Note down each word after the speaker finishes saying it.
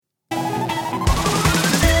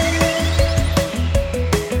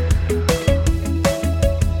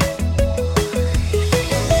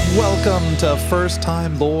to First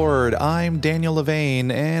Time Lord. I'm Daniel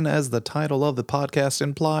Levane, and as the title of the podcast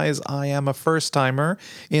implies, I am a first-timer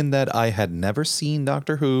in that I had never seen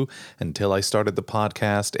Doctor Who until I started the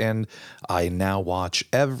podcast, and I now watch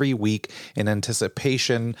every week in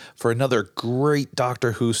anticipation for another great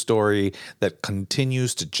Doctor Who story that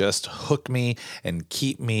continues to just hook me and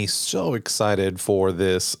keep me so excited for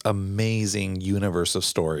this amazing universe of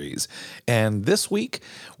stories. And this week,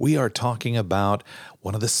 we are talking about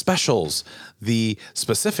one of the specials,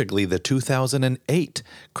 specifically the 2008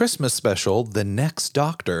 Christmas special, The Next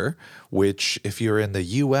Doctor, which if you're in the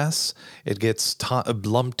US, it gets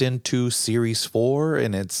lumped into Series 4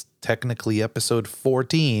 and it's technically episode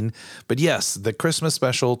 14. But yes, the Christmas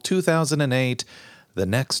special 2008, The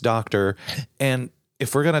Next Doctor. And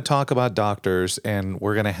if we're going to talk about doctors and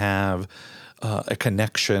we're going to have a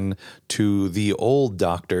connection to the old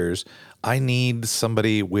doctors, I need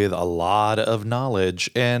somebody with a lot of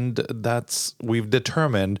knowledge, and we've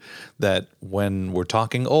determined that when we're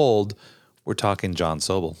talking old, we're talking Jon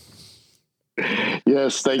Sobel.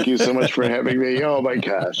 Yes, thank you so much for having me. Oh my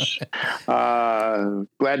gosh.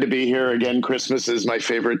 Glad to be here again. Christmas is my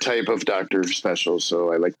favorite type of Doctor special,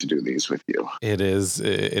 so I like to do these with you. It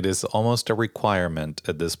is almost a requirement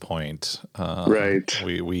at this point. Right.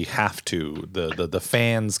 We have to. The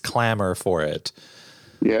fans clamor for it.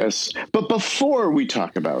 Yes. But before we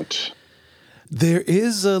talk about... There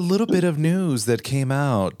is a little bit of news that came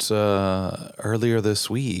out earlier this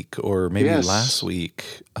week, or maybe last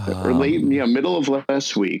week. Middle of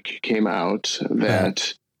last week came out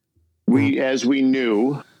that as we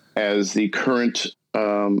knew, as the current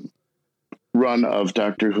run of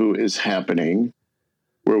Doctor Who is happening,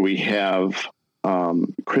 where we have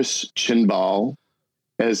Chris Chinball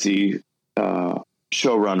as the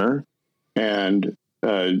showrunner and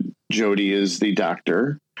Jodie is the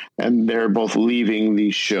doctor, and they're both leaving the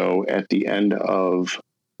show at the end of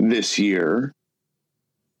this year,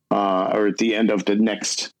 or at the end of the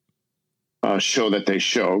next show that they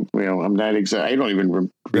show. I'm not exact. I don't even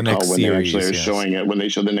recall when they actually are showing it. When they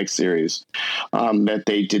show the next series, that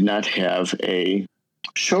they did not have a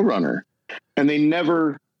showrunner, and they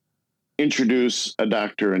never introduce a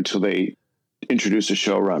doctor until they introduce a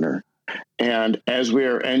showrunner. And as we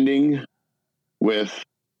are ending with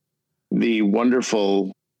the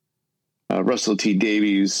wonderful Russell T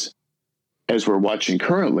Davies, as we're watching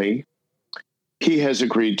currently, he has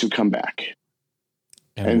agreed to come back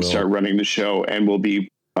and start running the show, and will be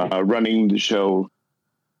running the show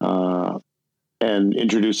and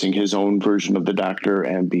introducing his own version of the Doctor,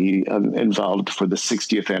 and be involved for the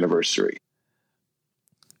 60th anniversary.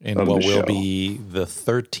 In what will be the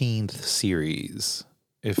 13th series,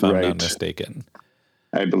 if I'm not mistaken.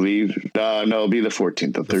 I believe it'll be the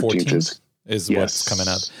 14th. The 13th is what's coming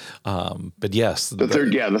up. But yes, the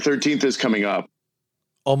 13th is coming up.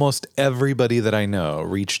 Almost everybody that I know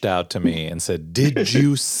reached out to me and said, "Did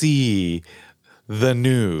you see the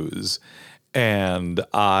news?" And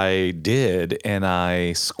I did, and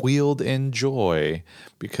I squealed in joy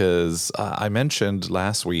because I mentioned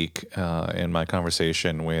last week in my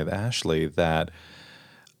conversation with Ashley that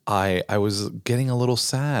I was getting a little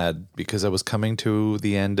sad because I was coming to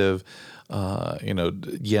the end of,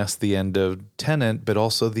 the end of Tennant, but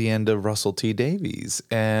also the end of Russell T Davies.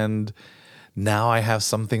 And now I have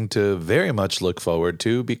something to very much look forward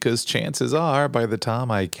to, because chances are by the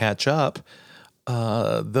time I catch up,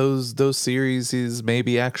 those series is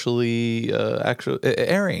maybe actually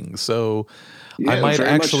airing. So I might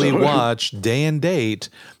actually watch day and date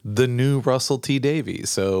the new Russell T Davies.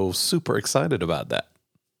 So super excited about that.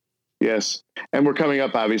 Yes. And we're coming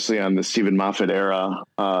up, obviously, on the Stephen Moffat era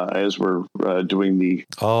as we're doing the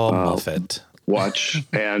Moffat watch.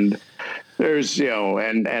 And there's,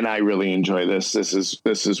 and I really enjoy this. This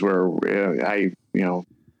is where where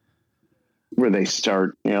they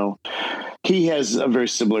start. He has a very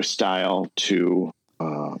similar style to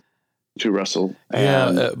Russell.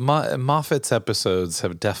 And Moffat's episodes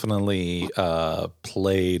have definitely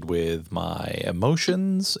played with my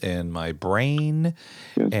emotions and my brain,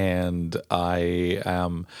 and I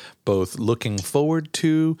am both looking forward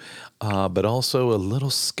to, but also a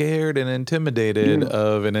little scared and intimidated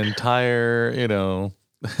of an entire,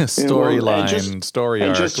 story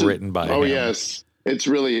arc written by him. Oh yes,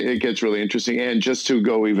 it gets really interesting. And just to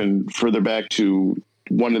go even further back to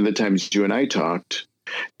one of the times you and I talked.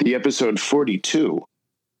 The episode 42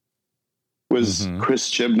 was Chris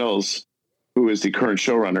Chibnall's, who is the current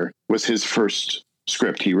showrunner, was his first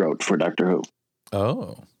script he wrote for Doctor Who.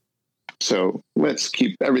 Oh. So let's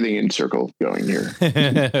keep everything in circle going here.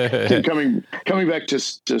 coming back to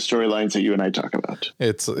storylines that you and I talk about.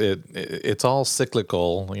 It's all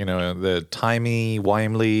cyclical, the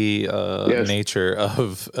timey-wimey nature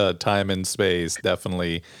of time and space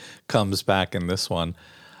definitely comes back in this one.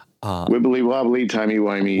 Wibbly wobbly, timey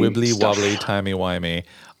wimey. Wibbly wobbly, timey wimey.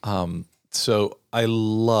 So I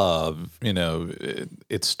love,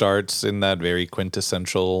 it starts in that very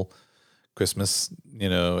quintessential Christmas,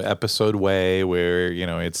 episode way where,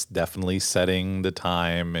 it's definitely setting the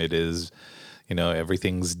time. It is,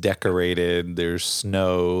 everything's decorated. There's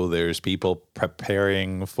snow. There's people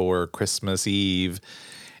preparing for Christmas Eve.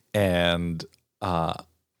 And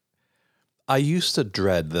I used to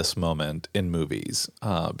dread this moment in movies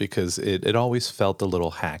because it always felt a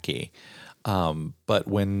little hacky. But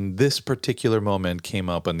when this particular moment came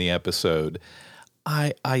up in the episode,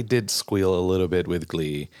 I did squeal a little bit with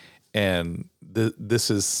glee, and this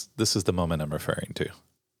is the moment I'm referring to.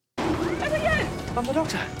 I'm the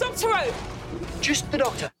doctor. Doctor O! Just the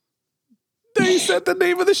doctor. They said the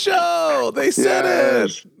name of the show. They said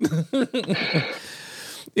it.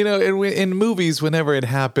 In movies, whenever it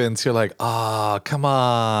happens, you're like, come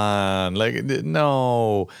on. Like,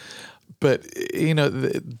 no. But,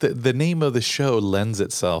 the name of the show lends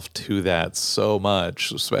itself to that so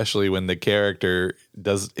much, especially when the character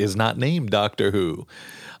is not named Doctor Who.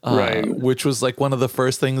 Right. Which was like one of the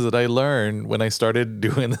first things that I learned when I started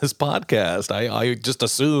doing this podcast. I just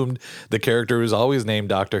assumed the character was always named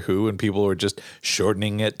Doctor Who and people were just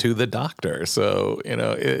shortening it to the Doctor. So,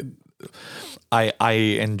 I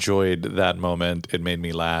enjoyed that moment. It made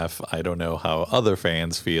me laugh. I don't know how other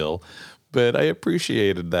fans feel, but I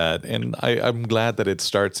appreciated that. And I'm glad that it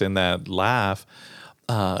starts in that laugh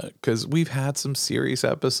because we've had some serious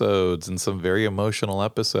episodes and some very emotional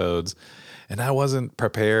episodes. And I wasn't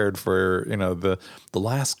prepared for, the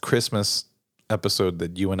last Christmas episode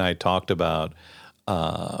that you and I talked about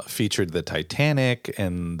featured the Titanic,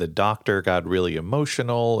 and the Doctor got really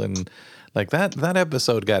emotional, and like that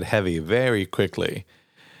episode got heavy very quickly.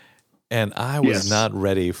 And I was not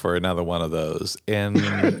ready for another one of those. And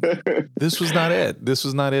this was not it. This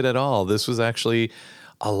was not it at all. This was actually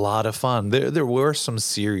a lot of fun. There were some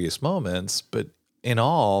serious moments, but in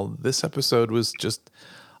all, this episode was just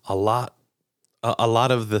a lot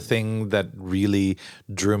of the thing that really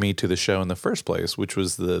drew me to the show in the first place, which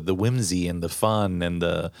was the whimsy and the fun and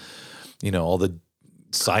the, all the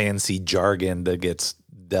science-y jargon that gets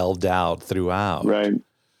delved out throughout. Right.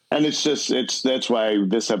 And that's why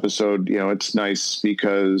this episode, it's nice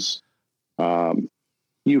because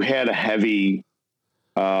you had a heavy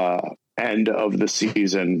end of the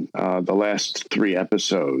season, the last 3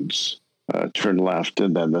 episodes, Turn Left,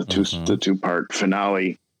 and then the two-part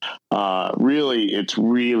finale. It's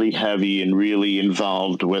really heavy and really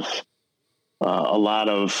involved with a lot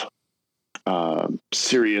of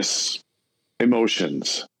serious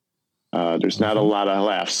emotions. There's not a lot of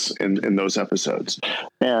laughs in those episodes.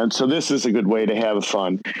 And so this is a good way to have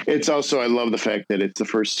fun. It's also, I love the fact that it's the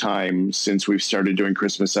first time since we've started doing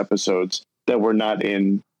Christmas episodes that we're not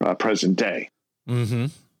in present day. Mm-hmm.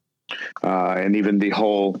 And even the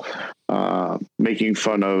whole making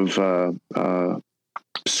fun of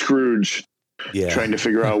Scrooge trying to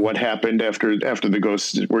figure out what happened after the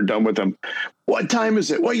ghosts were done with them. What time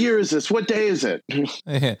is it? What year is this? What day is it?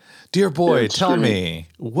 Dear boy, tell me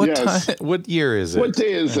what time, what year is it? What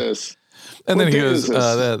day is this? And then he goes,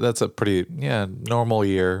 that's a pretty, normal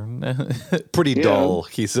year. Pretty dull,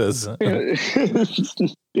 he says.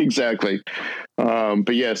 Exactly.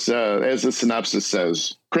 But yes, as the synopsis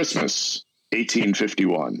says, Christmas,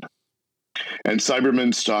 1851. And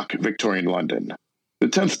Cybermen stalk Victorian London. The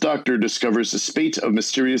 10th Doctor discovers a spate of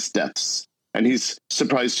mysterious deaths, and he's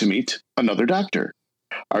surprised to meet another Doctor.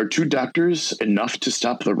 Are 2 doctors enough to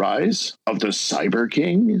stop the rise of the Cyber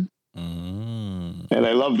King? And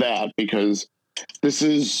I love that because this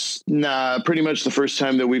is pretty much the first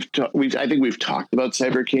time that I think we've talked about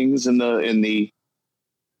Cyber Kings in the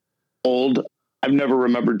old. I've never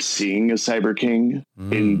remembered seeing a Cyber King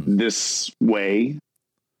in this way.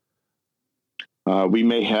 We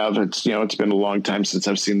may have, it's been a long time since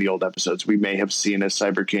I've seen the old episodes. We may have seen a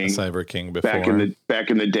Cyber King before back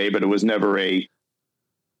in the day, but it was never a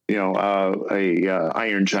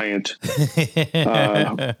Iron Giant,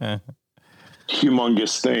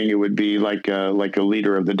 humongous thing. It would be like a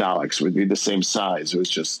leader of the Daleks. It would be the same size. It was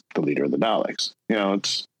just the leader of the Daleks.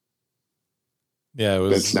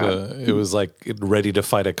 It was like ready to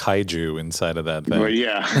fight a kaiju inside of that thing. Well,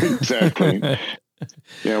 yeah, exactly.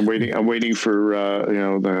 Yeah, I'm waiting for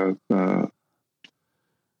the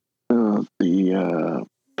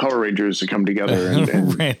Power Rangers to come together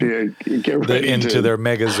and Right. get ready into their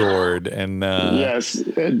Megazord and yes,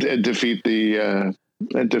 and defeat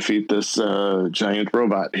this giant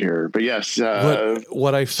robot here. But yes,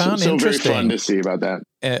 what I found so very interesting, fun to see about that.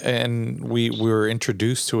 and we were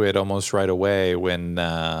introduced to it almost right away when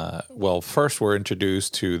first we're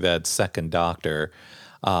introduced to that second Doctor,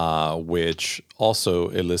 which also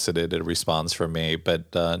elicited a response from me,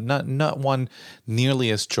 but not one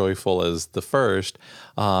nearly as joyful as the first,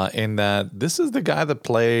 in that this is the guy that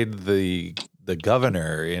played the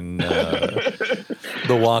governor in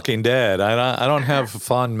The Walking Dead. I don't have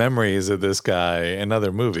fond memories of this guy in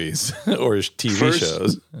other movies or TV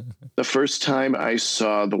shows. The first time I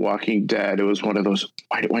saw The Walking Dead, it was one of those,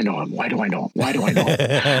 why do I know him? Why do I know him? Why do I know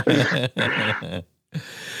him?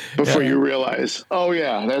 Before you realize, oh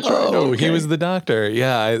yeah, that's right. Oh, okay. he was the Doctor.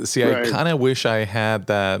 Yeah, I Right. kind of wish I had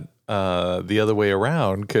that the other way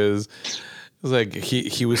around, because it was like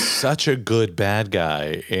he was such a good bad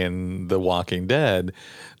guy in The Walking Dead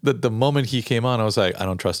that the moment he came on, I was like, I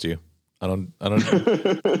don't trust you. I don't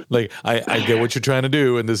like, I get what you're trying to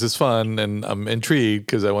do, and this is fun, and I'm intrigued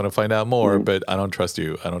because I want to find out more, but I don't trust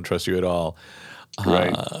you. I don't trust you at all.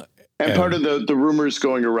 Right. And part of the rumors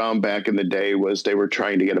going around back in the day was they were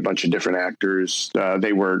trying to get a bunch of different actors.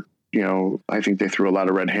 They were, I think they threw a lot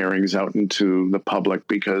of red herrings out into the public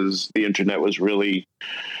because the internet was really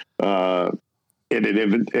in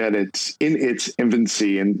its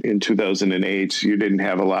infancy in 2008. You didn't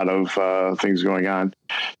have a lot of things going on.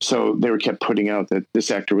 So they kept putting out that this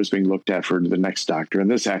actor was being looked at for the next Doctor, and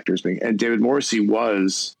this actor is and David Morrissey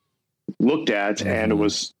was looked at, and it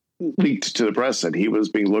was leaked to the press that he was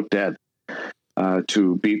being looked at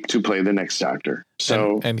to play the next Doctor.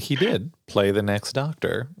 So and he did play the next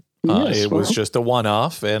Doctor. Yes, it was just a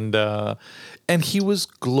one-off, and he was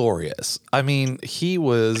glorious. I mean, he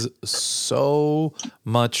was so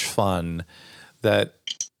much fun that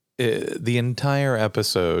the entire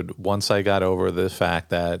episode, once I got over the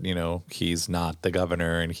fact that, he's not the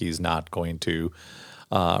governor and he's not going to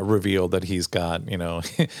reveal that he's got,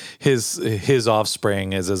 his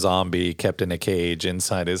offspring is a zombie kept in a cage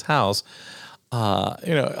inside his house.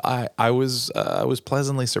 I was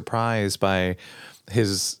pleasantly surprised by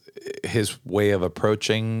his way of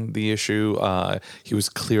approaching the issue. He was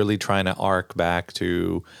clearly trying to arc back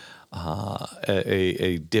to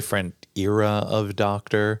a different era of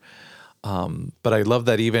Doctor. But I love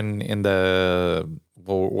that even in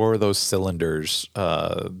what were those cylinders?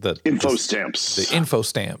 The info stamps. The info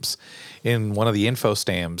stamps. In one of the info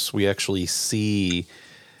stamps, we actually see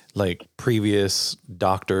like previous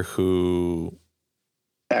Doctor Who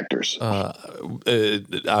actors.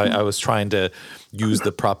 I was trying to use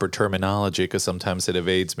the proper terminology because sometimes it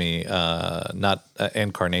evades me. Not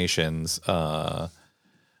incarnations,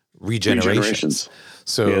 regenerations.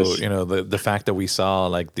 So, yes. The fact that we saw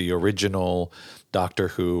like the original Doctor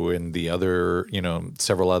Who and the other,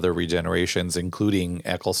 several other regenerations, including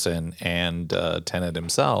Eccleston and Tennant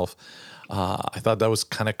himself, I thought that was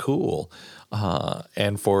kind of cool.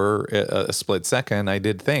 And for a split second, I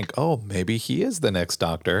did think, oh, maybe he is the next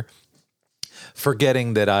Doctor,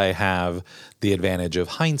 forgetting that I have the advantage of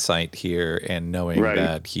hindsight here and knowing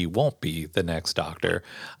that he won't be the next Doctor.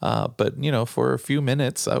 But for a few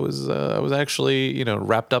minutes, I was actually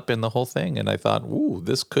wrapped up in the whole thing, and I thought, ooh,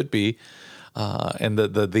 this could be. And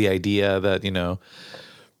the idea that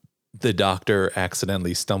the Doctor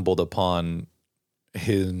accidentally stumbled upon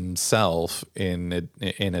himself in a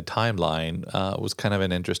timeline was kind of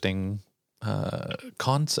an interesting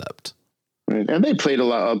concept. Right. And they played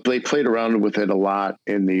around with it a lot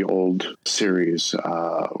in the old series,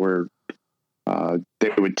 where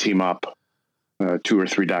they would team up. 2 or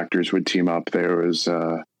 3 Doctors would team up. There was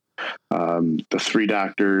the 3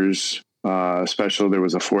 Doctors special. There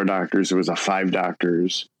was a 4 Doctors. There was a 5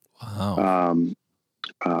 Doctors. Wow.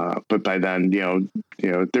 But by then,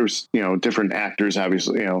 there's, different actors,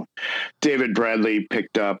 obviously, David Bradley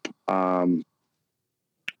picked up,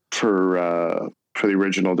 for the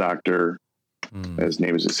original Doctor. His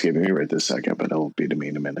name is escaping me right this second, but it'll be to me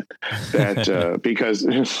in a minute. That, because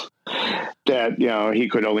that, he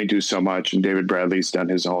could only do so much, and David Bradley's done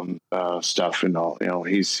his own, stuff and all,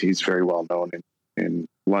 he's very well known in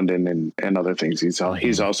London and other things. He's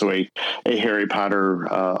also a Harry Potter,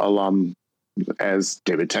 alum, as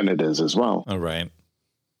David Tennant is as well. All right.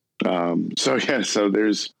 So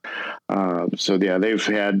there's, they've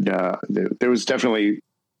had, there was definitely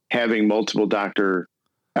having multiple Doctor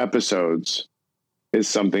episodes is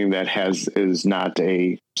something that is not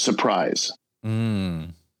a surprise.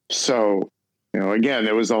 So, again,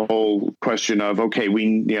 there was a whole question of, okay,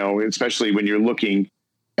 we, especially when you're looking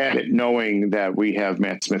at it knowing that we have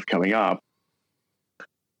Matt Smith coming up,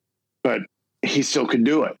 but he still could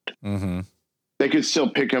do it. Mm-hmm. They could still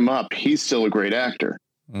pick him up. He's still a great actor.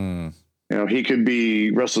 Mm. You know, he could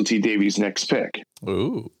be Russell T Davies' next pick.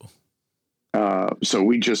 Ooh. So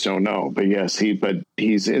we just don't know. But yes,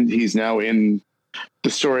 he's now in the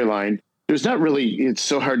storyline. There's not really, it's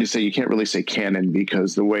so hard to say, you can't really say canon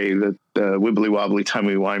because the way that the wibbly wobbly,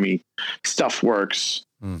 timey-wimey stuff works,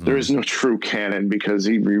 mm-hmm. there is no true canon because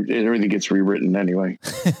everything gets rewritten anyway.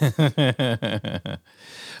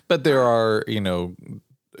 But there are, you know,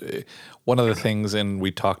 one of the things, and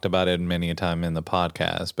we talked about it many a time in the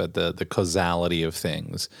podcast, but the causality of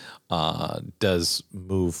things does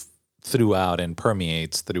move throughout and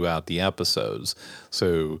permeates throughout the episodes.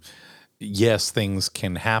 So yes, things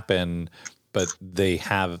can happen, but they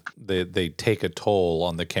take a toll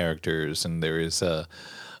on the characters, and there is a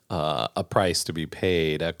price to be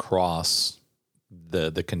paid across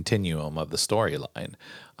the continuum of the storyline,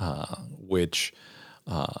 which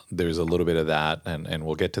there's a little bit of that, and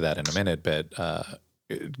we'll get to that in a minute. But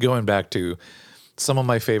going back to some of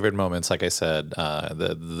my favorite moments, like I said,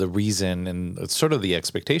 the reason and sort of the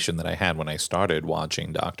expectation that I had when I started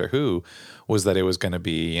watching Doctor Who was that it was going to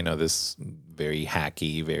be, you know, this very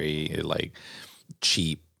hacky, very like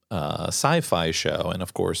cheap sci-fi show. And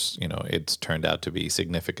of course, you know, it's turned out to be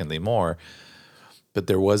significantly more. But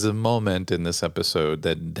there was a moment in this episode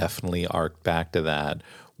that definitely arced back to that,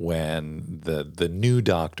 when the new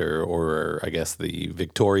Doctor, or I guess the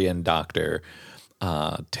Victorian Doctor,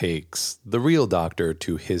 takes the real Doctor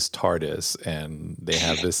to his TARDIS, and they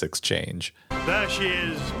have this exchange. There she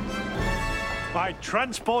is. My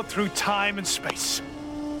transport through time and space.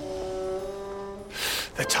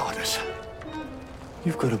 The TARDIS.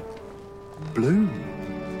 You've got a balloon.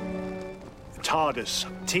 TARDIS.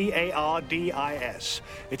 TARDIS.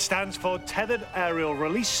 It stands for Tethered Aerial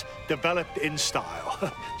Release, Developed in Style.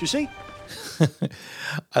 Do you see?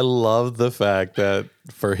 I love the fact that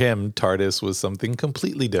for him, TARDIS was something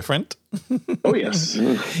completely different. Oh, yes.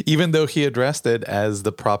 Even though he addressed it as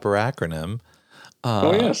the proper acronym.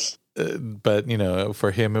 Oh, yes. But, you know,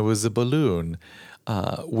 for him, it was a balloon,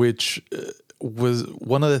 which was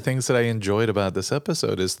one of the things that I enjoyed about this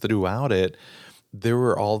episode is throughout it, there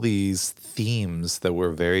were all these themes that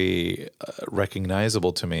were very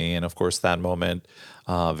recognizable to me. And of course, that moment,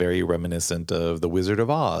 very reminiscent of The Wizard of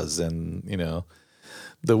Oz. And, you know,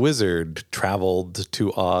 the wizard traveled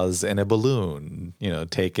to Oz in a balloon, you know,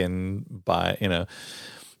 taken by, you know.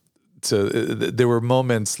 So there were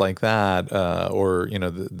moments like that, or, you know,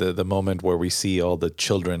 the moment where we see all the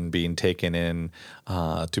children being taken in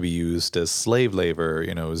to be used as slave labor,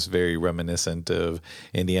 you know, was very reminiscent of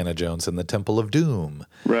Indiana Jones and the Temple of Doom.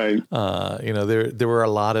 Right. You know, there were a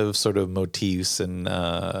lot of sort of motifs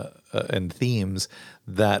and themes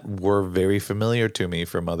that were very familiar to me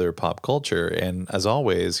from other pop culture. And as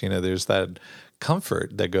always, you know, there's that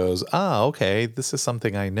comfort that goes, okay, this is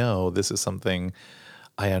something I know. This is something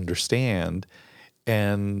I understand,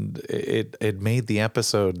 and it made the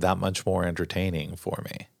episode that much more entertaining for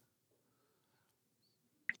me.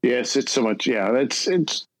 Yes, it's so much. Yeah, it's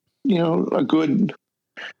you know,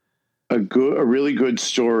 a really good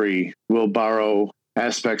story will borrow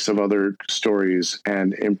aspects of other stories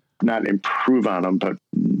and not improve on them, but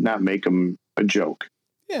not make them a joke.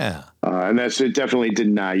 Yeah, and it definitely did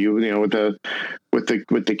not. You know, with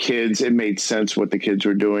the kids, it made sense what the kids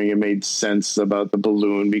were doing. It made sense about the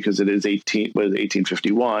balloon because it is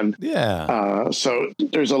 1851. Yeah. So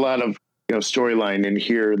there's a lot of, you know, storyline in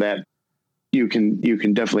here that you can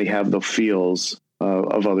definitely have the feels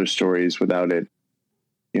of other stories without it,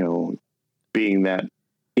 you know, being that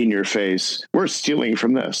in your face. We're stealing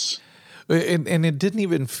from this, and it didn't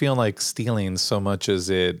even feel like stealing so much as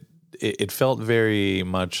it felt very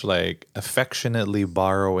much like affectionately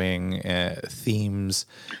borrowing themes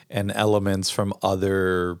and elements from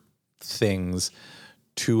other things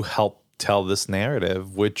to help tell this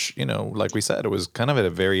narrative, which, you know, like we said, it was kind of a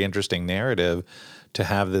very interesting narrative to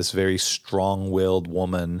have this very strong-willed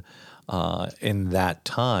woman in that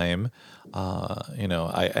time. You know,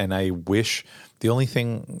 I wish the only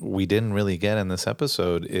thing we didn't really get in this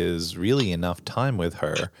episode is really enough time with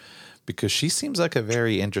her, because she seems like a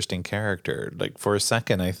very interesting character. Like, for a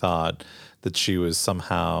second, I thought that she was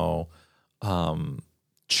somehow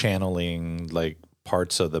channeling like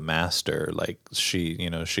parts of the Master. Like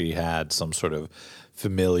she had some sort of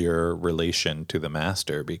familiar relation to the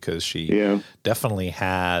Master, because she definitely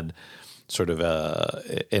had sort of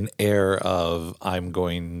an air of, I'm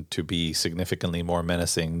going to be significantly more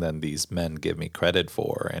menacing than these men give me credit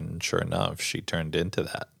for. And sure enough, she turned into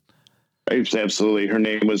that. Absolutely. Her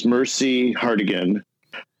name was Mercy Hartigan.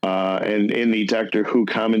 And in the Doctor Who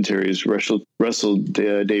commentaries, Russell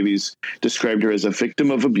Davies described her as a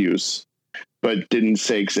victim of abuse, but didn't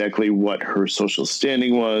say exactly what her social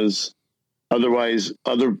standing was. Otherwise,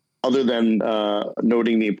 other than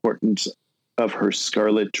noting the importance of her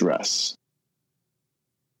scarlet dress.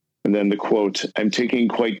 And then the quote: I'm talking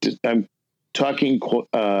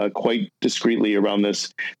quite discreetly around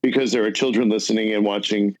this because there are children listening and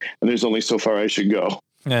watching, and there's only so far I should go.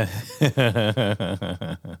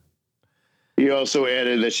 He also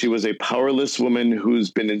added that she was a powerless woman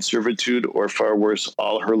who's been in servitude or far worse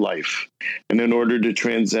all her life. And in order to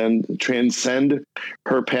transcend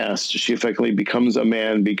her past, she effectively becomes a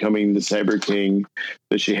man, becoming the Cyber King,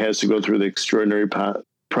 that she has to go through the extraordinary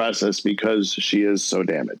process because she is so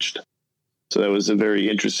damaged. So that was a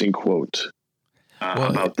very interesting quote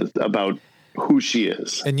about who she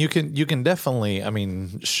is. And you can definitely, I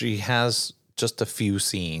mean, she has just a few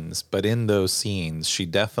scenes, but in those scenes, she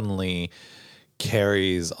definitely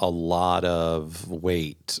carries a lot of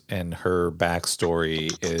weight, and her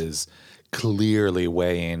backstory is clearly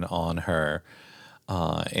weighing on her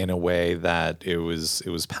in a way that it was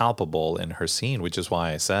palpable in her scene, which is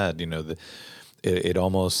why I said, you know, it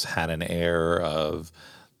almost had an air of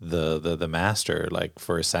the Master. Like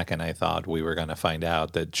for a second, I thought we were going to find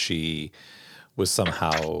out that she was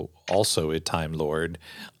somehow also a Time Lord,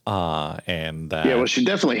 and that, yeah, well, she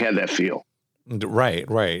definitely had that feel.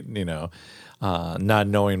 Right. You know, not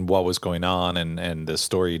knowing what was going on and the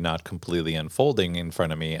story not completely unfolding in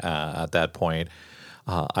front of me at that point,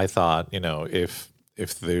 I thought, you know, if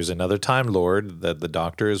there's another Time Lord that the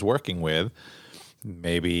Doctor is working with,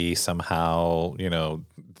 maybe somehow, you know,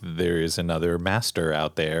 there is another Master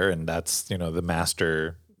out there, and that's, you know, the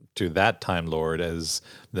Master to that Time Lord as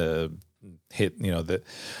the hit, you know, that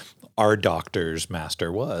our Doctor's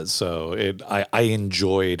Master was. So I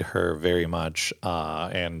enjoyed her very much,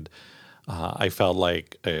 and I felt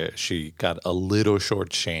like she got a little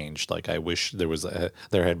shortchanged. Like I wish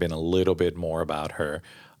there had been a little bit more about her,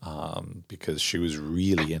 because she was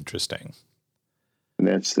really interesting. And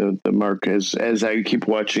that's the mark. As I keep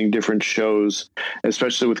watching different shows,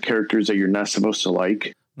 especially with characters that you're not supposed to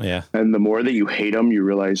like. Yeah. And the more that you hate them, you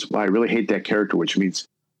realize, well, I really hate that character, which means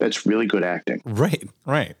that's really good acting. Right.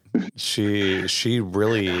 She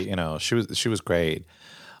really, you know, she was great.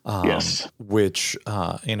 Yes. Which,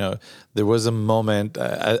 you know, there was a moment,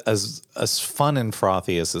 as fun and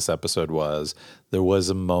frothy as this episode was, there was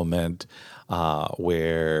a moment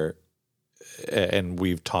where, and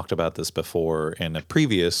we've talked about this before in a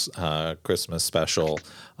previous Christmas special,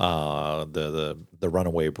 the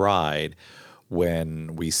Runaway Bride,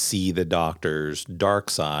 when we see the Doctor's dark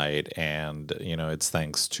side, and, you know, it's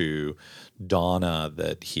thanks to Donna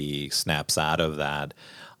that he snaps out of that.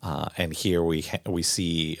 And here we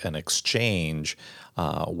see an exchange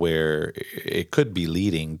where it could be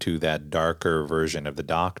leading to that darker version of the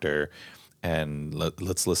Doctor. And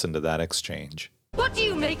let's listen to that exchange. What do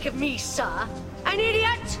you make of me, sir? An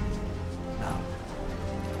idiot? No.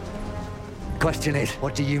 The question is,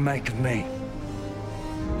 what do you make of me?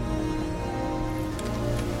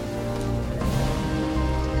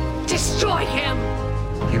 Destroy him!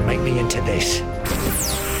 You make me into this.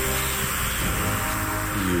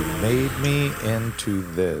 You made me into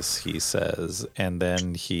this, he says, and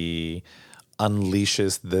then he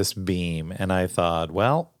unleashes this beam. And I thought,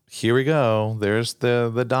 well, here we go. There's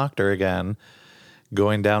the Doctor again,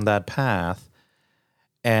 going down that path.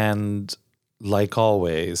 And like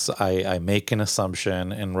always, I make an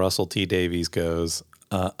assumption, and Russell T. Davies goes,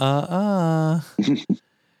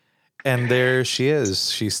 And there she is.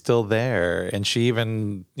 She's still there. And she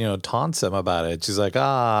even, you know, taunts him about it. She's like,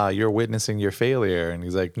 you're witnessing your failure. And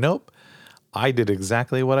he's like, nope, I did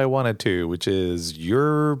exactly what I wanted to, which is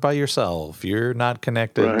you're by yourself. You're not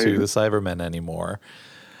connected to the Cybermen anymore.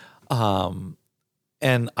 And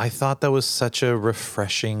I thought that was such a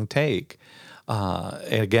refreshing take.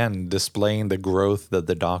 Again, displaying the growth that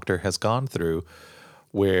the Doctor has gone through,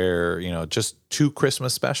 where, you know, just 2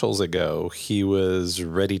 Christmas specials ago, he was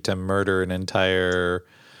ready to murder an entire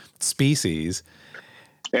species.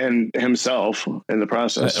 And himself in the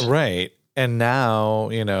process. Right. And now,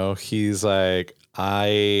 you know, he's like,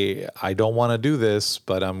 I don't want to do this,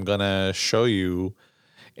 but I'm going to show you.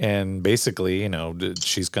 And basically, you know,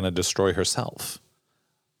 she's going to destroy herself.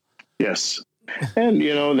 Yes. And,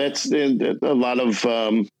 you know, that's a lot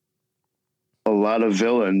of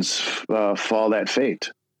villains fall that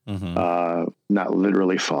fate. Mm-hmm. Not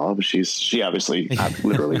literally fall, but she obviously not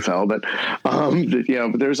literally fell, but you know,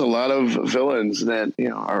 but there's a lot of villains that, you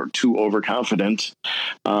know, are too overconfident.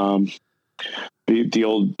 The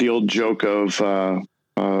old joke of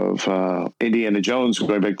Indiana Jones,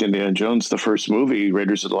 going back to Indiana Jones, the first movie,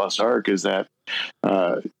 Raiders of the Lost Ark, is that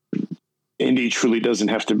Indy truly doesn't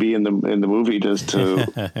have to be in the movie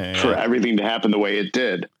for everything to happen the way it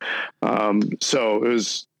did. So it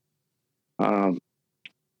was, the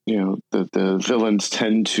villains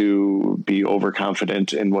tend to be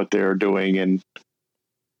overconfident in what they're doing and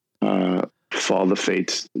fall the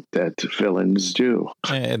fates that villains do.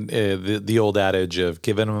 And the old adage of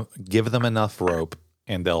give them enough rope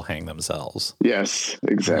and they'll hang themselves. Yes,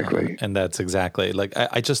 exactly. And that's exactly like,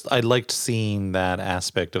 I liked seeing that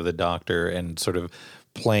aspect of the Doctor and sort of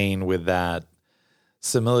playing with that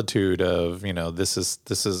similitude of, this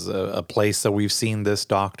is a place that we've seen this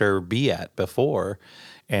Doctor be at before.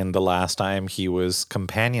 And the last time he was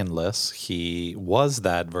companionless, he was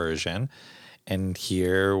that version. And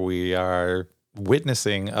here we are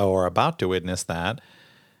witnessing or about to witness that.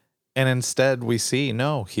 And instead we see,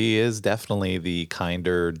 no, he is definitely the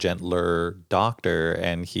kinder, gentler Doctor,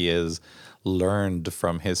 and he has learned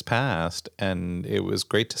from his past. And it was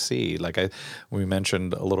great to see. Like we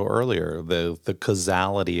mentioned a little earlier, the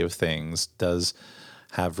causality of things does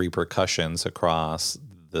have repercussions across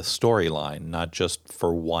the storyline, not just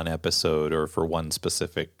for one episode or for one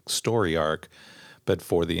specific story arc, but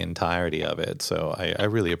for the entirety of it. So I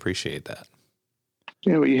really appreciate that.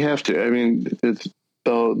 Yeah, well, you have to. I mean, it's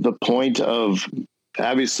the point of,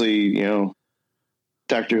 obviously,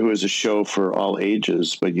 Doctor Who is a show for all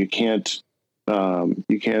ages, but you can't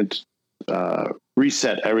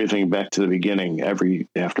reset everything back to the beginning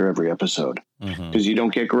after every episode, because you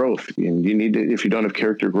don't get growth. And you need to, if you don't have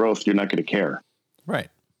character growth, you're not going to care. Right.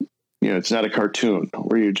 It's not a cartoon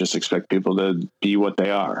where you just expect people to be what they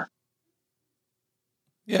are.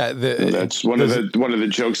 Yeah, that's one of the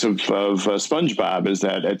jokes of SpongeBob, is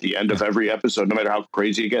that at the end of every episode, no matter how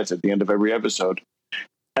crazy it gets, at the end of every episode,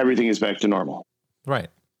 everything is back to normal. Right.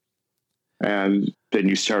 And then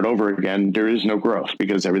you start over again. There is no growth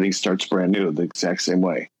because everything starts brand new the exact same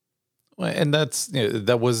way. And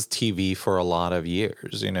that was TV for a lot of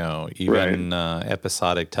years. Even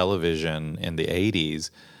episodic television in the 80s,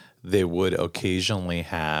 they would occasionally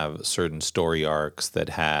have certain story arcs that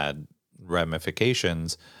had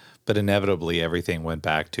ramifications, but inevitably everything went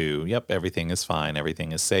back to, yep, everything is fine,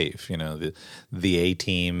 everything is safe. The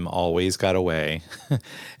A-team always got away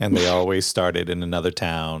and they always started in another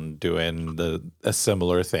town doing a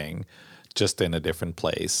similar thing, just in a different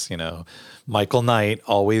place. Michael Knight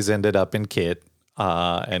always ended up in Kit,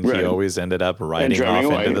 and he always ended up riding off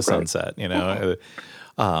into the sunset,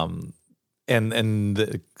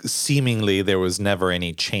 And seemingly there was never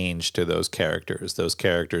any change to those characters. Those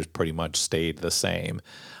characters pretty much stayed the same.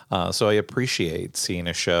 So I appreciate seeing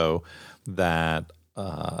a show that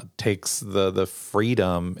takes the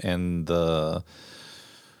freedom and the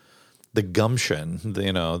gumption,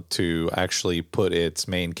 to actually put its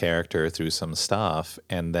main character through some stuff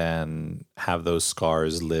and then have those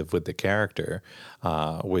scars live with the character,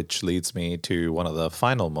 which leads me to one of the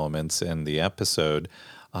final moments in the episode.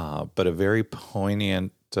 But a very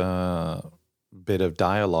poignant bit of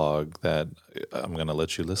dialogue that I'm going to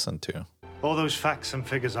let you listen to. All those facts and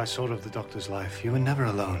figures I saw of the Doctor's life, you were never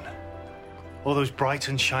alone. All those bright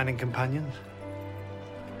and shining companions,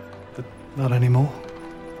 but not anymore.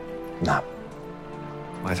 No.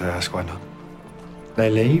 Might I ask why not? They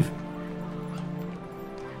leave?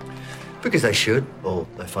 Because they should, or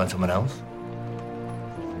they find someone else.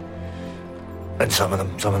 And some of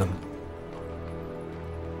them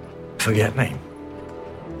forget me.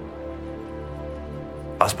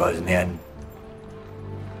 I suppose in the end.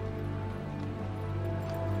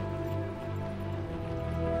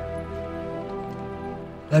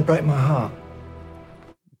 They break my heart.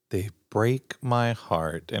 They break my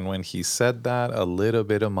heart. And when he said that, a little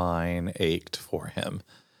bit of mine ached for him.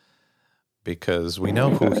 Because we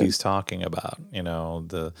know who he's talking about.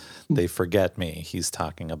 They forget me. He's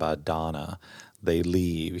talking about Donna. They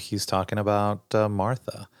leave. He's talking about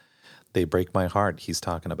Martha. They break my heart. He's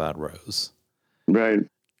talking about Rose. Right.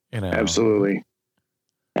 Absolutely.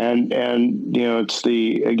 And it's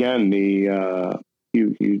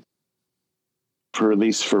for at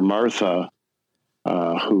least for Martha,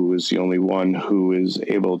 who is the only one who is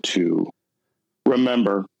able to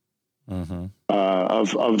remember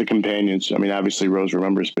of the companions. I mean, obviously Rose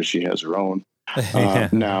remembers, but she has her own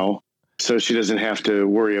now, so she doesn't have to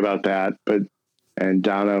worry about that. And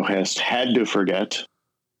Donna has had to forget.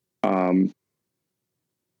 And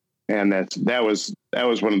that was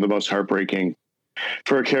one of the most heartbreaking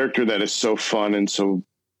for a character that is so fun and so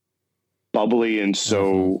bubbly and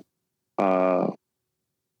so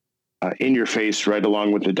in your face, right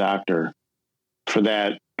along with the Doctor. For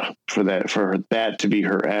that for that to be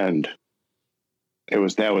her end.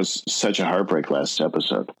 That was such a heartbreak last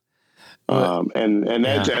episode. And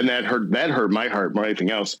that hurt my heart more than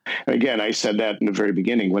anything else. And again, I said that in the very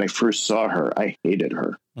beginning when I first saw her, I hated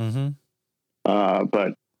her. Mm-hmm.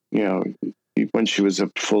 But when she was a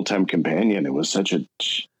full-time companion, it was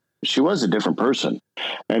she was a different person.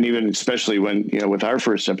 And even especially when, with our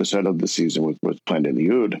first episode of the season with Plendon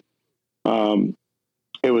Yud,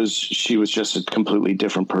 she was just a completely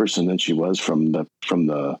different person than she was from the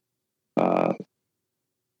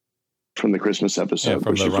Christmas episode.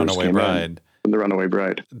 From the Runaway Bride. From the Runaway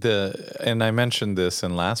Bride. And I mentioned this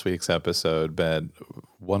in last week's episode, but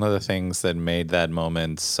one of the things that made that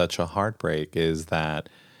moment such a heartbreak is that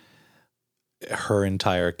her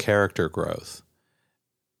entire character growth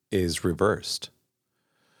is reversed.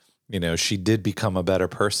 She did become a better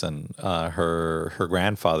person. Her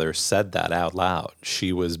grandfather said that out loud.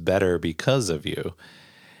 She was better because of you.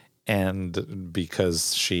 And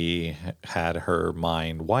because she had her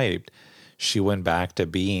mind wiped, she went back to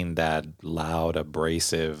being that loud,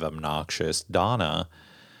 abrasive, obnoxious Donna.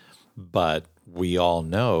 But we all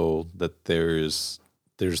know that there's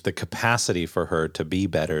the capacity for her to be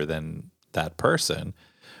better than that person.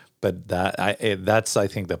 But that's I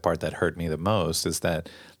think the part that hurt me the most is that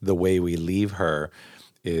the way we leave her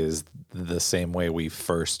is the same way we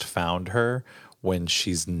first found her, when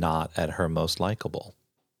she's not at her most likable.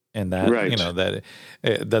 And that, right.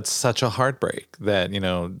 That's such a heartbreak that,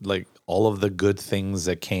 like all of the good things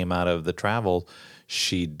that came out of the travel,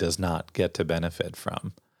 she does not get to benefit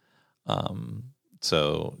from.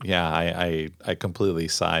 So yeah, I completely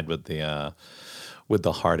side with the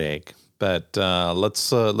heartache. But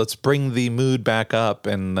let's bring the mood back up.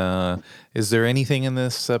 And is there anything in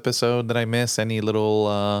this episode that I miss? Any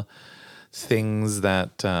little things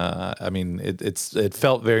that it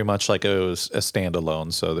felt very much like it was a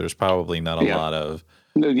standalone. So there's probably not a lot of.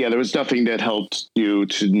 Yeah, there was nothing that helped you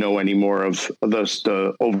to know any more of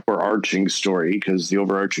the overarching story, because the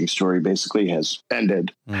overarching story basically has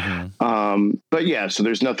ended. Mm-hmm. But yeah, so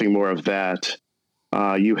there's nothing more of that.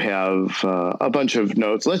 You have a bunch of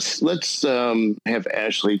notes. Let's have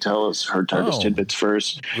Ashley tell us her TARDIS tidbits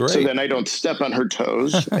first, great. So then I don't step on her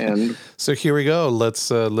toes. And so here we go.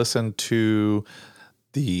 Let's listen to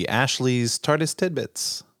the Ashley's TARDIS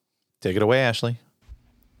tidbits. Take it away, Ashley.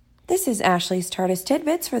 This is Ashley's TARDIS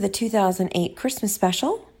tidbits for the 2008 Christmas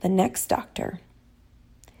special, The Next Doctor.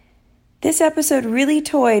 This episode really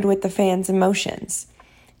toyed with the fans' emotions,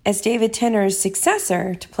 as David Tennant's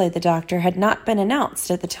successor to play the Doctor had not been announced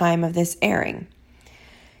at the time of this airing.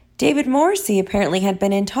 David Morrissey apparently had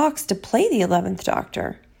been in talks to play the 11th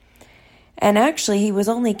Doctor, and actually he was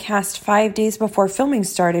only cast 5 days before filming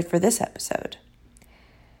started for this episode.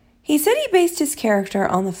 He said he based his character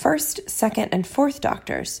on the first, second, and fourth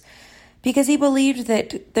Doctors because he believed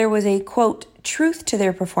that there was a, quote, truth to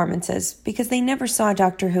their performances because they never saw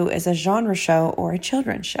Doctor Who as a genre show or a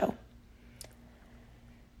children's show.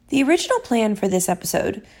 The original plan for this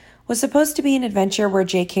episode was supposed to be an adventure where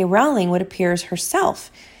J.K. Rowling would appear as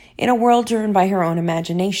herself in a world driven by her own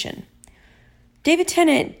imagination. David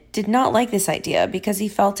Tennant did not like this idea because he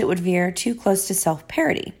felt it would veer too close to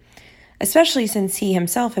self-parody, especially since he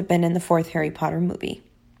himself had been in the fourth Harry Potter movie.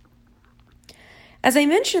 As I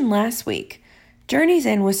mentioned last week, Journey's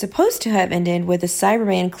End was supposed to have ended with a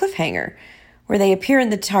Cyberman cliffhanger, where they appear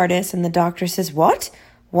in the TARDIS and the Doctor says, "What?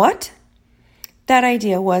 What?" That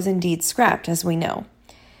idea was indeed scrapped, as we know.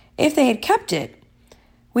 If they had kept it,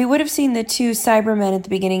 we would have seen the two Cybermen at the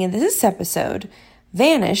beginning of this episode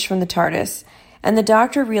vanish from the TARDIS, and the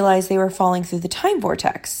Doctor realized they were falling through the time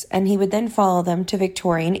vortex, and he would then follow them to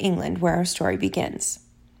Victorian England, where our story begins.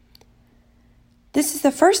 This is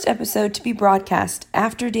the first episode to be broadcast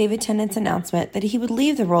after David Tennant's announcement that he would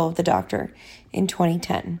leave the role of the Doctor in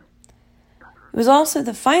 2010. It was also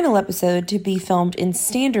the final episode to be filmed in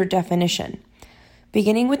standard definition,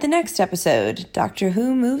 beginning with the next episode, Doctor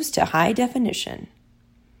Who moves to high definition.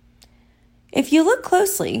 If you look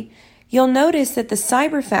closely, you'll notice that the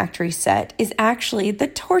Cyber Factory set is actually the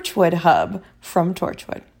Torchwood hub from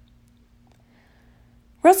Torchwood.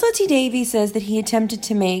 Russell T. Davies says that he attempted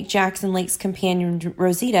to make Jackson Lake's companion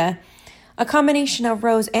Rosita a combination of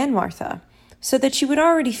Rose and Martha, so that she would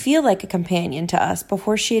already feel like a companion to us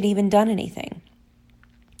before she had even done anything.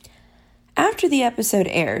 After the episode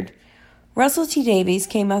aired, Russell T. Davies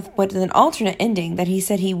came up with an alternate ending that he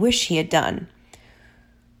said he wished he had done.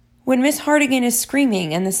 When Miss Hartigan is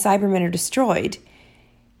screaming and the Cybermen are destroyed,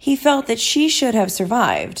 he felt that she should have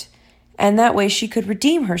survived, and that way she could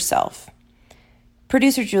redeem herself.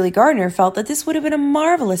 Producer Julie Gardner felt that this would have been a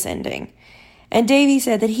marvelous ending, and Davey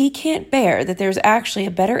said that he can't bear that there's actually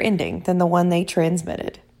a better ending than the one they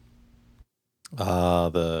transmitted.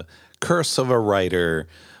 The curse of a writer,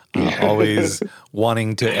 always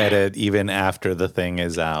wanting to edit even after the thing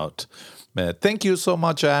is out. But thank you so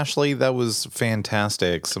much, Ashley. That was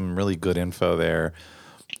fantastic. Some really good info there.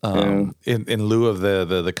 In lieu of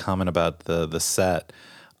the comment about the set,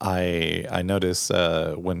 I noticed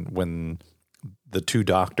when the two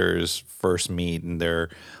doctors first meet and they're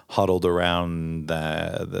huddled around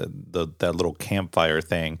that little campfire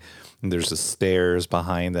thing, and there's the stairs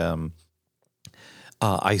behind them.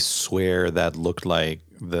 I swear that looked like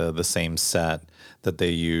the same set that they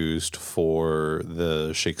used for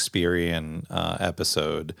the Shakespearean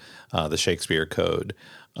episode, the Shakespeare Code.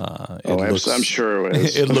 I'm sure it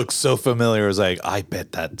was. It looks so familiar. It was like, I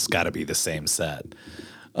bet that's got to be the same set.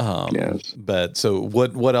 Yes. But so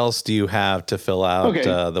what else do you have to fill out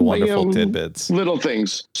the wonderful tidbits? Little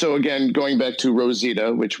things. So again, going back to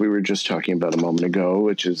Rosita, which we were just talking about a moment ago,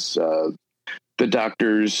 which is the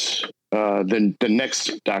doctor's, the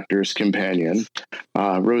next doctor's companion.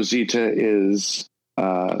 Rosita is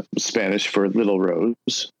Spanish for Little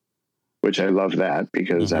Rose, which I love that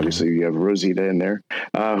because obviously you have Rosita in there,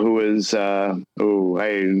 who is, I'm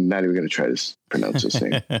not even going to try to pronounce his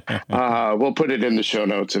name. We'll put it in the show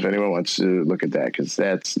notes if anyone wants to look at that, because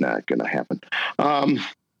that's not going to happen.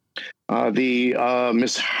 The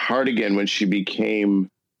Miss Hartigan, when she became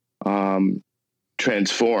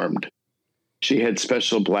transformed, she had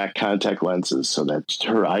special black contact lenses so that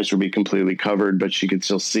her eyes would be completely covered, but she could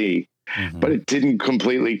still see. But it didn't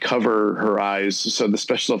completely cover her eyes. So the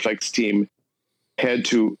special effects team had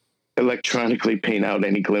to electronically paint out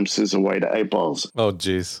any glimpses of white eyeballs. Oh,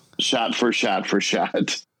 geez. Shot for shot for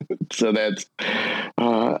shot. So that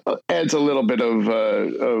adds a little bit of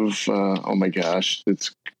oh my gosh,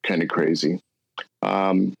 it's kind of crazy.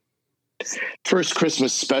 First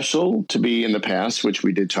Christmas special to be in the past, which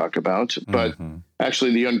we did talk about, but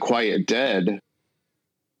actually The Unquiet Dead,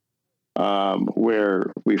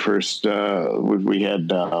 where we first we had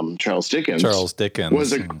Charles Dickens. Charles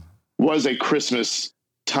Dickens was a Christmas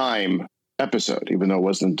time episode, even though it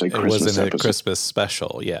wasn't a Christmas episode. Christmas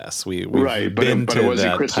special. Yes, we've right, been but to it was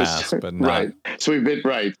that a Christmas past, but not. Right. So we've been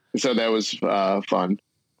right. So that was fun.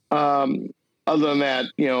 Other than that,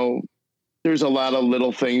 there's a lot of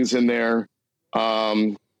little things in there.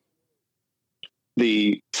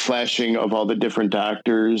 The flashing of all the different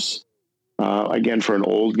doctors. Again, for an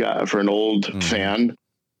old guy, for an old fan,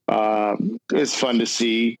 it's fun to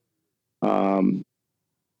see.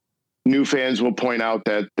 New fans will point out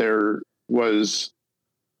that there was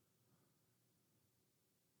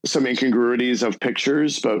some incongruities of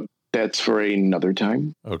pictures, but that's for another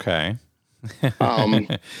time. Okay.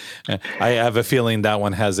 I have a feeling that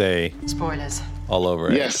one has a spoilers all over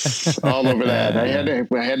it. Yes, all over that. I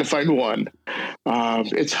had to find one.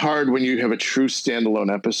 It's hard when you have a true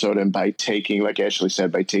standalone episode, and by taking, like Ashley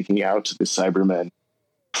said, by taking out the Cybermen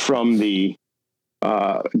from the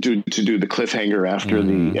to do the cliffhanger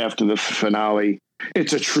after the finale,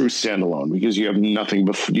 it's a true standalone because you have nothing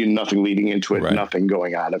leading into it, nothing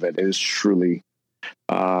going out of it. It is truly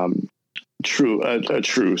a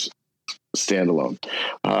true standalone.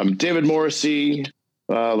 David Morrissey,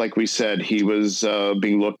 like we said, he was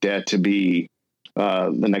being looked at to be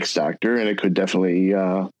the next Doctor, and it could definitely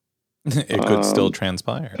it could still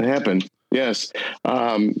transpire. Happen. Yes.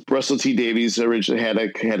 Russell T Davies originally had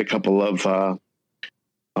a couple of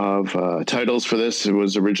titles for this. It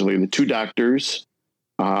was originally the Two Doctors,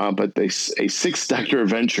 but a Sixth Doctor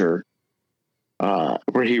adventure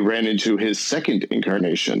where he ran into his second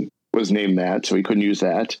incarnation was named that, so he couldn't use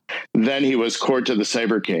that. Then he was Court of the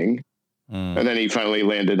Cyber King, and then he finally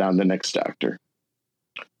landed on the next Doctor.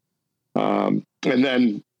 And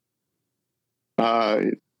then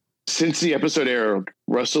since the episode aired,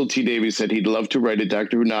 Russell T Davies said he'd love to write a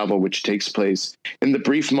Doctor Who novel which takes place in the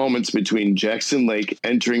brief moments between Jackson Lake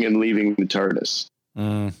entering and leaving the TARDIS.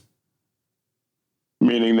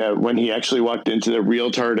 Meaning that when he actually walked into the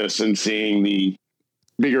real TARDIS and seeing the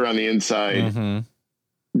bigger on the inside,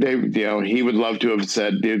 he would love to have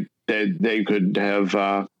said that they could have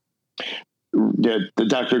that the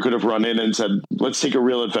Doctor could have run in and said, let's take a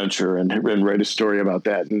real adventure and write a story about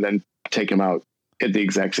that, and then take him out at the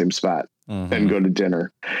exact same spot and go to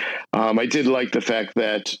dinner. I did like the fact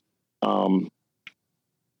that the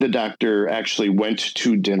Doctor actually went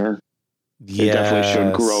to dinner. It definitely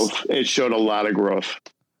showed growth. It showed a lot of growth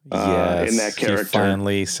in that character. He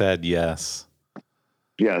finally said yes.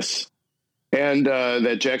 Yes. And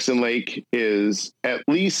that Jackson Lake is at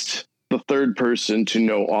least the third person to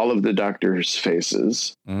know all of the Doctor's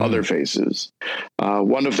faces, other faces.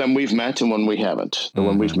 One of them we've met and one we haven't. The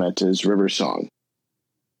one we've met is River Song.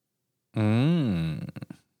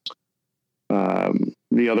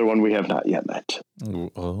 The other one we have not yet met.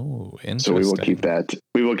 Oh, interesting. So we will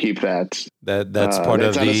keep that. That's part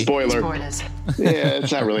that's of not the a spoiler. Spoilers. Yeah,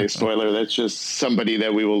 it's not really a spoiler. That's just somebody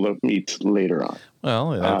that we will meet later on. Well,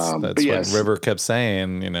 that's what yes. River kept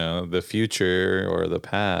saying. You know, the future or the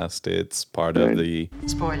past. It's part of the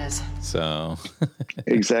Spoilers. So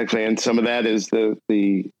exactly, and some of that is the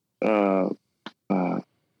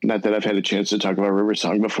not that I've had a chance to talk about River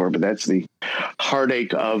Song before, but that's the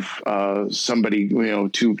heartache of somebody,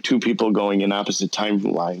 two people going in opposite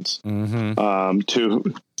timelines, to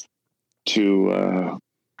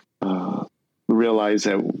realize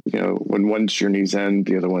that when one's journey's end,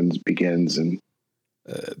 the other one's begins, and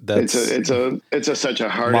that's it's such a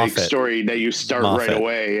heartache Moffat. Story that you start Moffat. right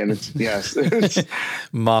away, and it's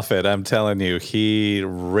Moffat. I'm telling you, he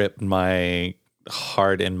ripped my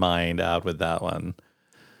heart and mind out with that one.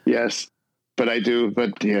 Yes, but I do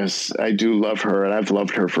love her, and I've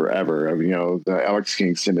loved her forever. Alex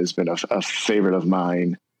Kingston has been a favorite of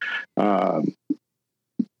mine.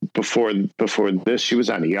 Before this, she was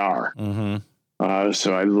on ER.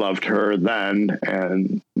 So I loved her then,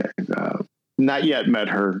 and not yet met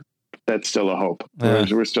her. That's still a hope.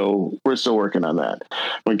 We're still working on that.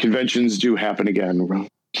 When conventions do happen again,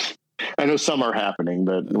 I know some are happening,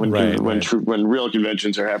 but when real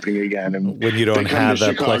conventions are happening again, and when you don't have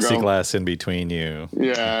that Chicago, plexiglass in between you,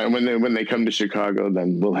 and when they come to Chicago,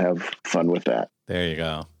 then we'll have fun with that. There you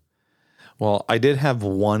go. Well, I did have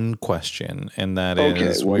one question, and that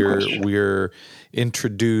is we're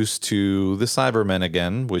introduced to the Cybermen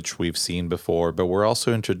again, which we've seen before, but we're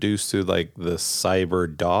also introduced to like the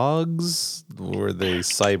Cyber Dogs, or the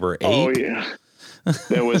Cyber Ape. Oh yeah,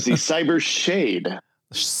 there was the Cyber Shade.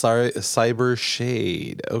 Cyber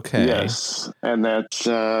Shade. Okay. Yes, and that's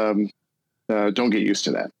don't get used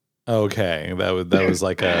to that. Okay, that was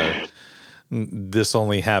like a this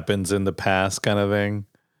only happens in the past kind of thing.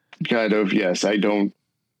 Kind of, yes. I don't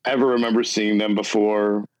ever remember seeing them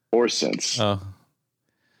before or since. Oh,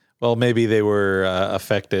 well, maybe they were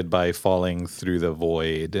affected by falling through the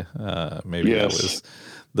void. Maybe that was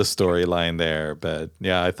the storyline there. But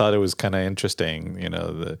yeah, I thought it was kind of interesting,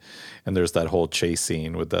 and there's that whole chase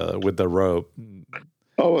scene with the rope.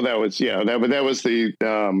 Oh, that was that was the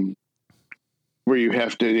where you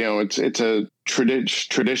have to, it's a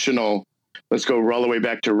traditional. Let's go all the way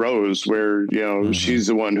back to Rose, where she's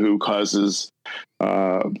the one who causes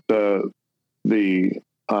the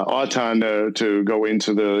Auton to go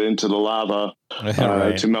into the lava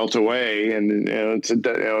to melt away, and it's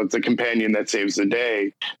a companion that saves the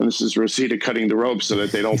day. And this is Rosita cutting the rope so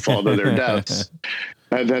that they don't fall to their deaths.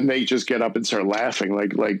 And then they just get up and start laughing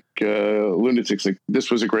like lunatics. Like,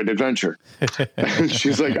 this was a great adventure. And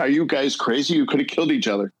she's like, "Are you guys crazy? You could have killed each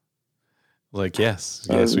other." Like, yes,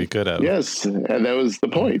 we could have. Yes, and that was the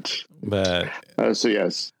point. But so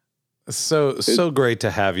yes. So great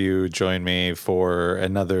to have you join me for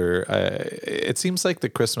another. It seems like the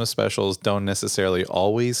Christmas specials don't necessarily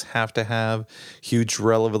always have to have huge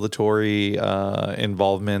revelatory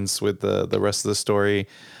involvements with the rest of the story,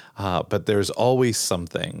 but there's always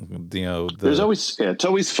something. There's always it's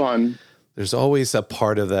always fun. There's always a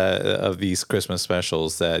part of these Christmas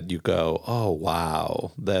specials that you go, oh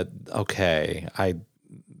wow,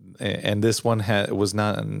 and this one was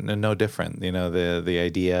no different. The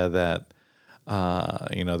idea that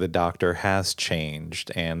the Doctor has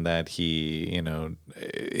changed, and that he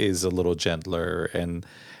is a little gentler, and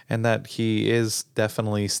that he is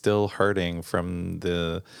definitely still hurting from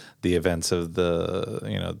the events of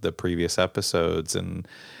the previous episodes, and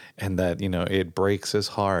that it breaks his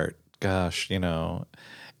heart. Gosh, and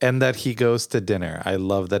that he goes to dinner. I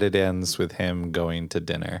love that it ends with him going to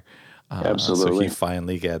dinner. Absolutely. So he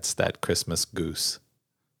finally gets that Christmas goose.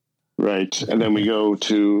 Right. And then we go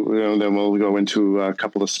to, then we'll go into a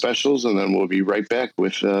couple of specials, and then we'll be right back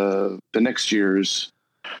with the next year's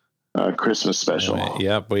Christmas special.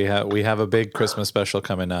 Yep, we have a big Christmas special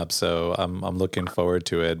coming up, so I'm looking forward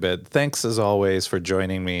to it. But thanks as always for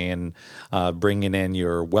joining me and bringing in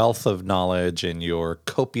your wealth of knowledge and your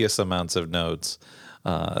copious amounts of notes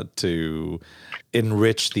to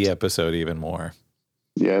enrich the episode even more.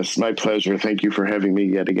 Yes, my pleasure. Thank you for having me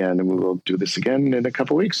yet again, and we will do this again in a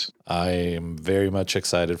couple weeks. I am very much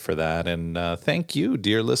excited for that, and thank you,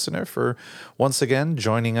 dear listener, for once again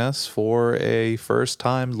joining us for a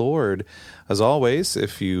first-time Lord. As always,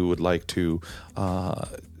 if you would like to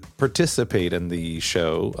participate in the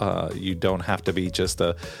show. You don't have to be just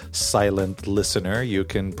a silent listener. You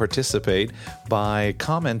can participate by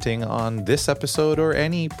commenting on this episode or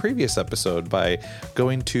any previous episode by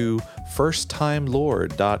going to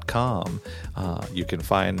firsttimelord.com. You can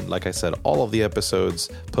find, like I said, all of the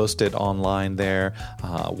episodes posted online there.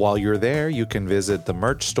 While you're there, you can visit the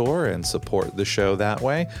merch store and support the show that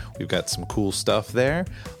way. We've got some cool stuff there.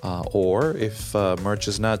 Or if merch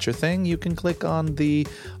is not your thing, you can click on it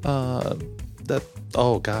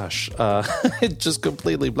just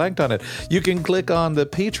completely blanked on it. You can click on the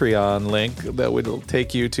Patreon link that will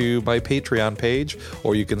take you to my Patreon page,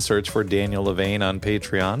 or you can search for Daniel Levane on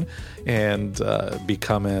Patreon and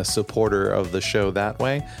become a supporter of the show that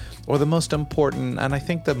way. Or the most important, and I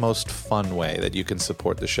think the most fun way that you can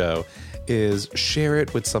support the show is share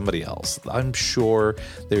it with somebody else. I'm sure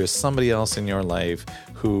there's somebody else in your life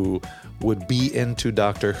who would be into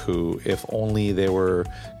Doctor Who if only they were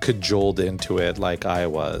cajoled into it like I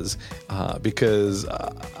was. Because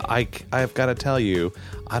I've got to tell you,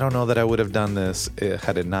 I don't know that I would have done this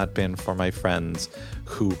had it not been for my friends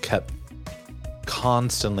who kept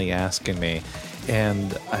constantly asking me.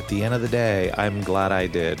 And at the end of the day, I'm glad I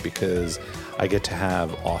did, because I get to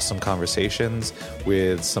have awesome conversations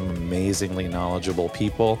with some amazingly knowledgeable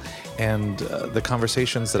people. And the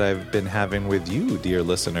conversations that I've been having with you, dear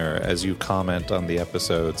listener, as you comment on the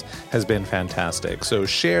episodes, has been fantastic. So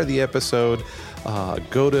share the episode,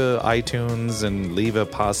 go to iTunes and leave a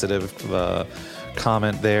positive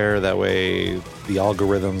comment there. That way the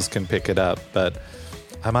algorithms can pick it up. But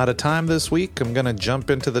I'm out of time this week. I'm going to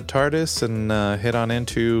jump into the TARDIS and head on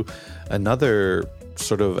into another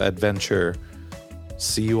sort of adventure.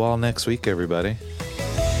 See you all next week, everybody.